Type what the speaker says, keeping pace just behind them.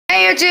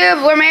Hey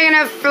YouTube, we're making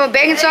a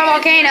baking soda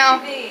volcano.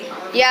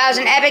 Yeah, it was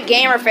an epic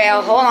gamer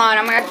fail. Hold on,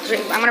 I'm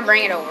gonna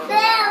bring it over.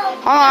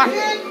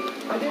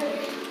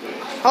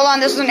 Hold on,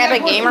 this is an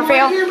epic gamer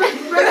fail.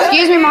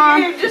 Excuse me,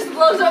 Mom. It just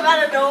blows up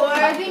out of nowhere.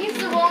 I think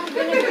it's the wrong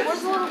vinegar.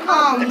 What's the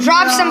little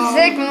Drop some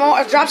thick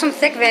more. Drop some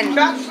thick vin.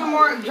 Drop some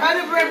more. Try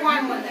the red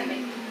wine one.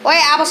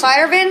 Wait, apple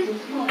cider vin?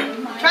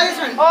 Try this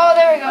one. Oh,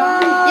 there we go.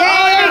 Yay!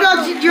 Oh,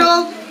 there we go,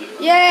 Joe.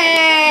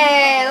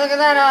 Yay! Look at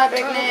that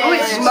epicness. Oh,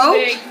 it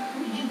smoked?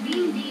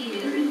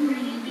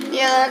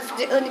 Yeah,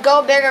 let's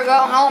go big or go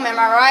home. Am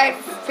I right,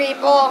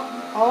 people?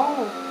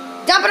 Oh.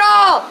 Dump it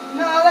all!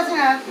 No, that's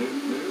not.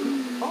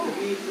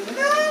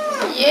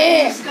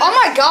 Yeah. Oh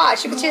my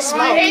gosh, you can see the I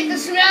smoke. hate the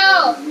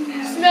smell.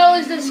 The smell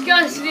is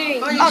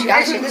disgusting. Oh, you Oh,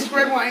 try gotcha. this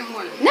red wine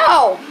one.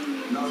 No.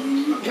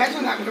 Try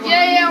some of that red wine.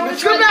 Yeah,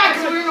 Let's go back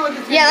so we know what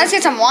this is. Yeah, let's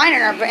get some wine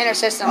in our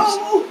systems.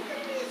 Oh.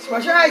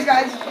 Wash your eyes,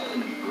 guys.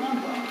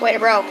 Wait, it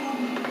broke.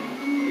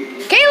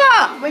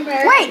 Kayla!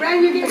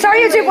 Wait,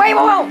 Sorry, YouTube. Wait,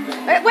 whoa.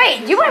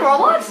 Wait, you play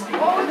Roblox?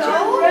 Oh,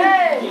 no.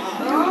 Red.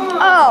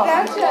 Oh.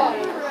 Gotcha.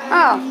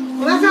 Oh.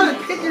 Well, that's how the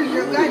pictures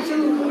are. Guys,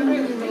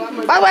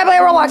 too. By the way, I play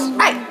Roblox.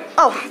 Hey.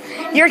 Oh.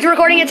 You're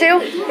recording it too?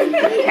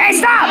 Hey,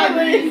 stop!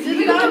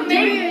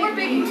 More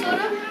baking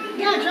soda?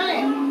 Yeah,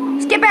 try it.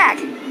 Let's get back.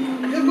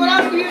 Look what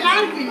else we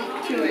add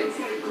to it.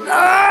 What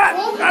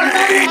Uh,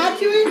 add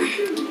to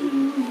it?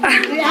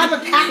 Do you have a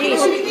packet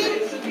or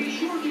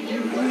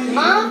anything?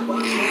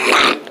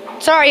 Huh?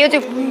 Sorry,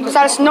 YouTube. Just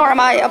had a snort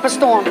up a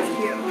storm.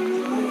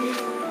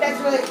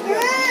 That's really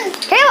good.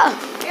 Kayla!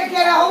 Here,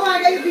 Kayla, hold on.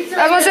 I got your pizza.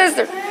 That's my right here.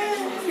 sister.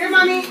 Here,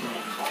 Mommy.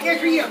 Here's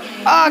for you.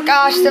 Oh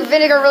gosh, the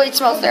vinegar really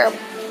smells terrible.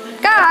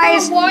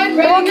 Guys, the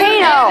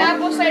volcano.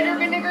 Apple cider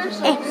vinegar,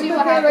 so we'll see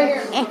what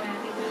happens.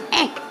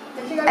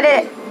 I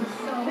did it.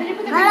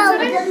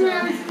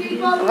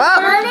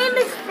 Well, My name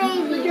is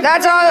Baby.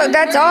 that's all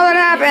that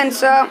happened,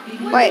 so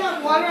wait.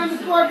 Water on the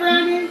floor,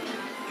 Brandon.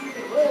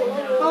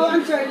 Oh,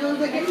 I'm sorry. It looks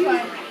like it's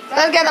fine.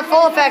 Let's get the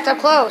full effect up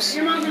close.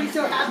 Your mom's gonna be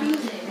so happy.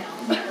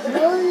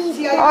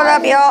 See how Hold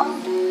up, y'all.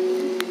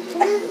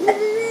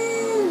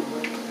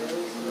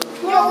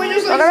 We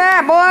just Look at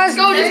that, boys.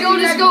 go,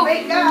 just go.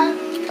 Wake up.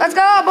 Let's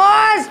go,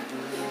 boys.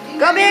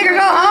 Go big or go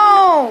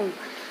home.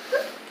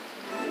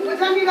 What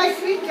time do you guys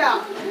sleep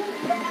till?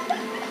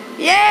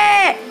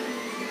 Yeah.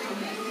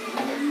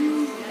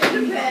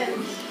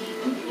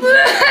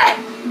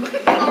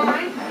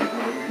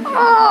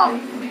 Oh.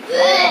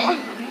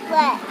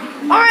 What?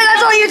 All right,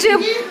 that's all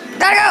YouTube.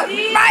 Gotta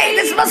go. Bye.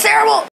 This smells terrible.